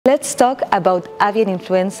Let's talk about avian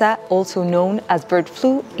influenza, also known as bird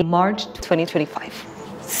flu, in March 2025.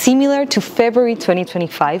 Similar to February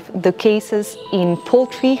 2025, the cases in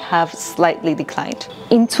poultry have slightly declined.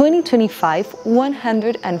 In 2025,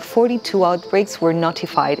 142 outbreaks were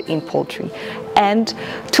notified in poultry and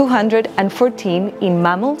 214 in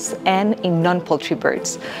mammals and in non-poultry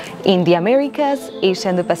birds, in the Americas, Asia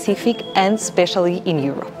and the Pacific, and especially in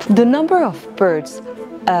Europe. The number of birds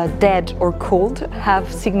dead or cold have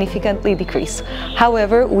significantly decreased.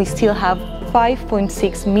 However, we still have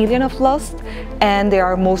 5.6 million of lost, and they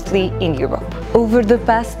are mostly in Europe. Over the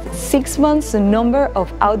past 6 months, the number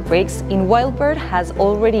of outbreaks in wild bird has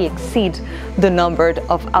already exceeded the number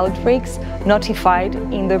of outbreaks notified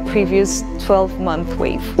in the previous 12-month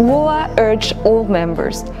wave. WOA urged all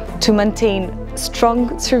members to maintain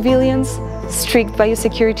strong surveillance, strict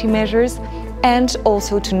biosecurity measures, and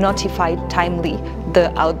also to notify timely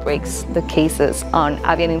the outbreaks, the cases on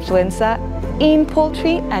avian influenza in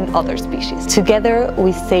poultry and other species. Together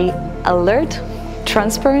we stay alert,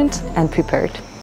 transparent and prepared.